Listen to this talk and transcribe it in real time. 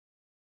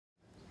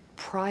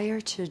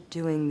Prior to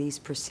doing these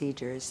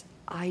procedures,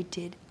 I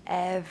did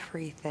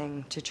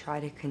everything to try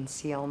to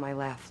conceal my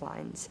laugh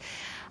lines.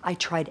 I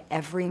tried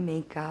every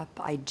makeup.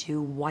 I'd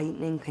do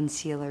whitening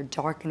concealer,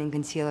 darkening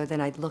concealer,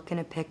 then I'd look in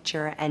a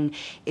picture and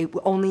it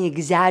only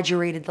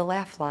exaggerated the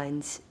laugh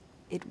lines.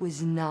 It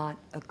was not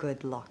a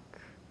good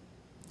look.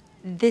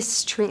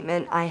 This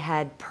treatment, I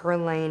had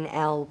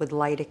Perlane-L with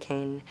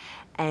lidocaine,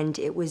 and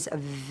it was a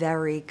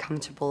very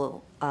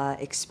comfortable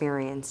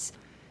experience.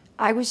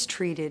 I was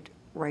treated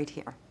right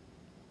here.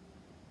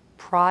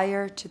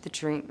 Prior to the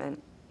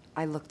treatment,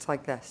 I looked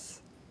like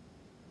this.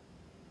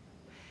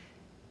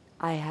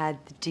 I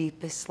had the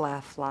deepest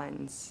laugh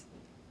lines,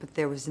 but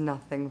there was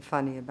nothing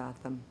funny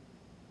about them.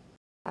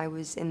 I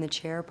was in the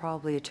chair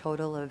probably a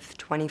total of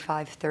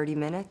 25, 30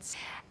 minutes,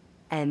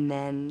 and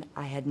then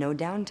I had no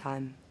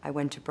downtime. I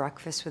went to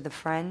breakfast with a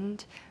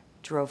friend,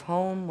 drove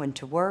home, went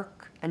to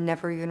work, and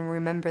never even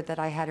remembered that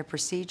I had a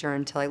procedure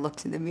until I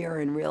looked in the mirror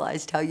and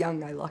realized how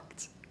young I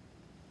looked.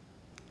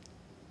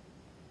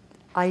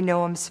 I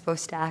know I'm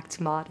supposed to act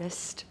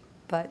modest,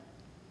 but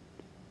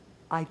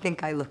I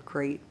think I look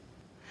great.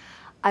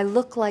 I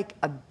look like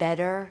a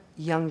better,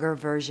 younger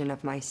version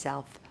of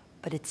myself,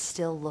 but it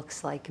still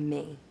looks like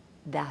me.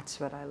 That's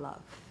what I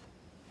love.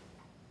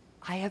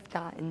 I have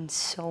gotten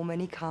so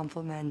many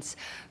compliments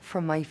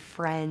from my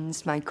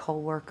friends, my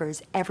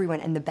coworkers,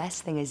 everyone, and the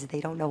best thing is they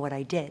don't know what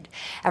I did.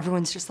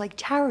 Everyone's just like,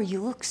 Tara, you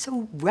look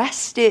so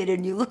rested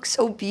and you look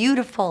so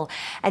beautiful.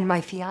 And my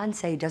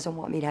fiance doesn't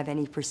want me to have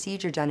any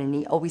procedure done, and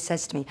he always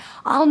says to me,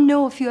 I'll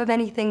know if you have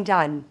anything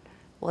done.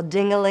 Well,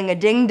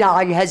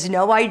 ding-a-ling-a-ding-dong has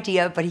no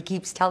idea, but he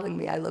keeps telling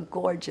me I look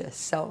gorgeous,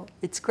 so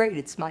it's great.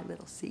 It's my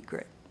little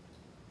secret.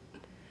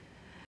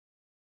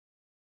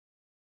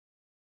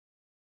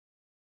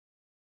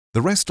 The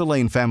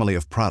Restylane family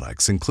of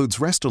products includes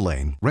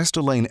Restylane,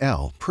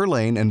 Restylane-L,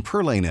 Perlane, and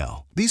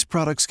Perlane-L. These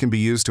products can be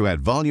used to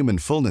add volume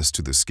and fullness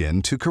to the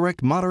skin to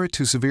correct moderate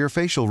to severe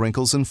facial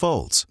wrinkles and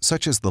folds,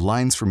 such as the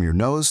lines from your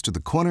nose to the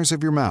corners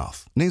of your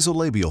mouth,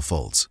 nasolabial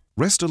folds.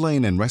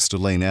 Restylane and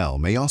Restylane-L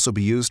may also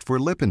be used for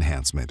lip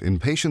enhancement in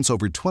patients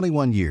over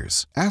 21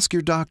 years. Ask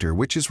your doctor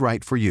which is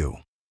right for you.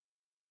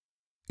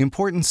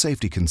 Important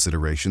safety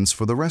considerations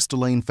for the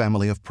Restylane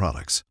family of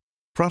products.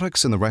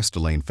 Products in the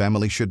Restylane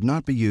family should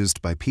not be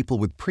used by people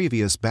with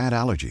previous bad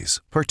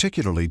allergies,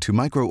 particularly to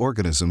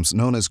microorganisms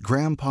known as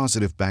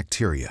gram-positive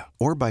bacteria,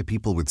 or by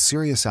people with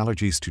serious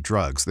allergies to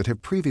drugs that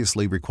have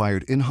previously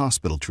required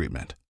in-hospital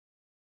treatment.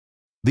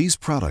 These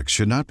products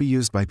should not be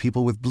used by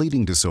people with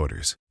bleeding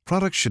disorders.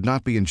 Products should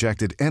not be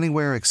injected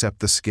anywhere except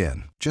the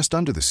skin, just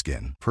under the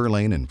skin,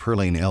 Perlane and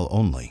Perlane-L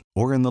only,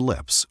 or in the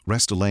lips,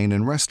 Restylane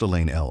and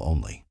Restylane-L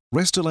only.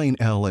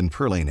 Restylane-L and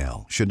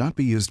Perlane-L should not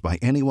be used by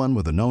anyone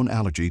with a known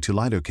allergy to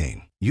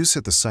lidocaine. Use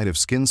at the site of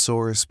skin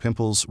sores,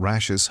 pimples,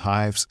 rashes,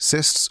 hives,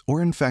 cysts,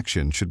 or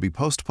infection should be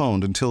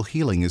postponed until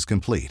healing is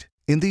complete.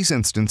 In these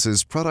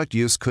instances, product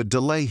use could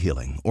delay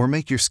healing or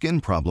make your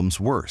skin problems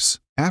worse.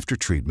 After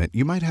treatment,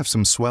 you might have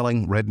some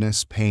swelling,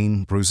 redness,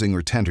 pain, bruising,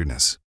 or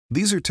tenderness.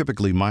 These are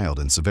typically mild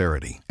in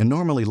severity and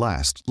normally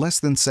last less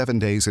than 7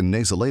 days in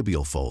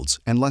nasolabial folds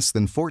and less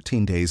than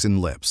 14 days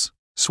in lips.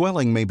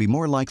 Swelling may be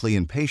more likely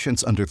in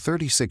patients under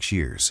 36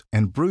 years,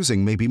 and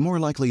bruising may be more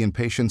likely in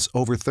patients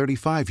over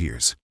 35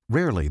 years.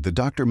 Rarely, the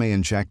doctor may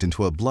inject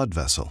into a blood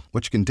vessel,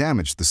 which can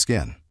damage the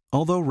skin.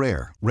 Although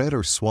rare, red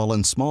or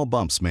swollen small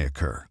bumps may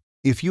occur.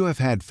 If you have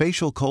had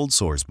facial cold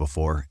sores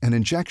before, an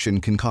injection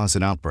can cause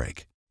an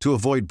outbreak. To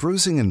avoid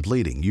bruising and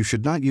bleeding, you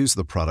should not use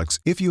the products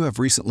if you have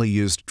recently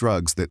used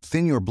drugs that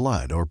thin your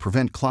blood or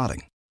prevent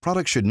clotting.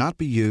 Products should not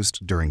be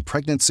used during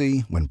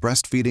pregnancy, when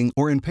breastfeeding,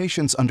 or in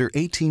patients under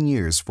 18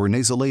 years for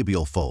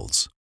nasolabial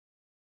folds.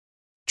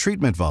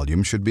 Treatment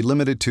volume should be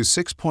limited to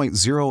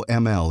 6.0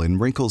 ml in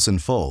wrinkles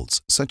and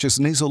folds, such as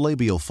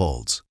nasolabial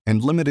folds,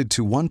 and limited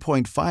to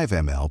 1.5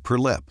 ml per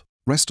lip,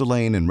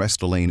 Restylane and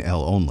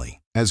Restylane-L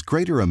only, as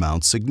greater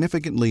amounts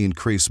significantly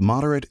increase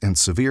moderate and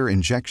severe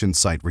injection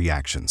site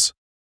reactions.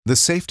 The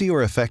safety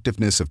or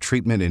effectiveness of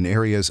treatment in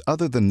areas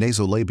other than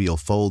nasolabial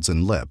folds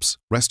and lips,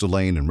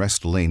 Restylane and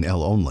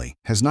Restylane-L only,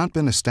 has not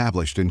been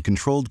established in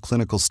controlled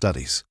clinical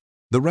studies.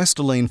 The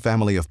Restylane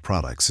family of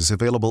products is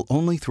available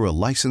only through a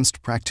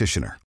licensed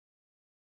practitioner.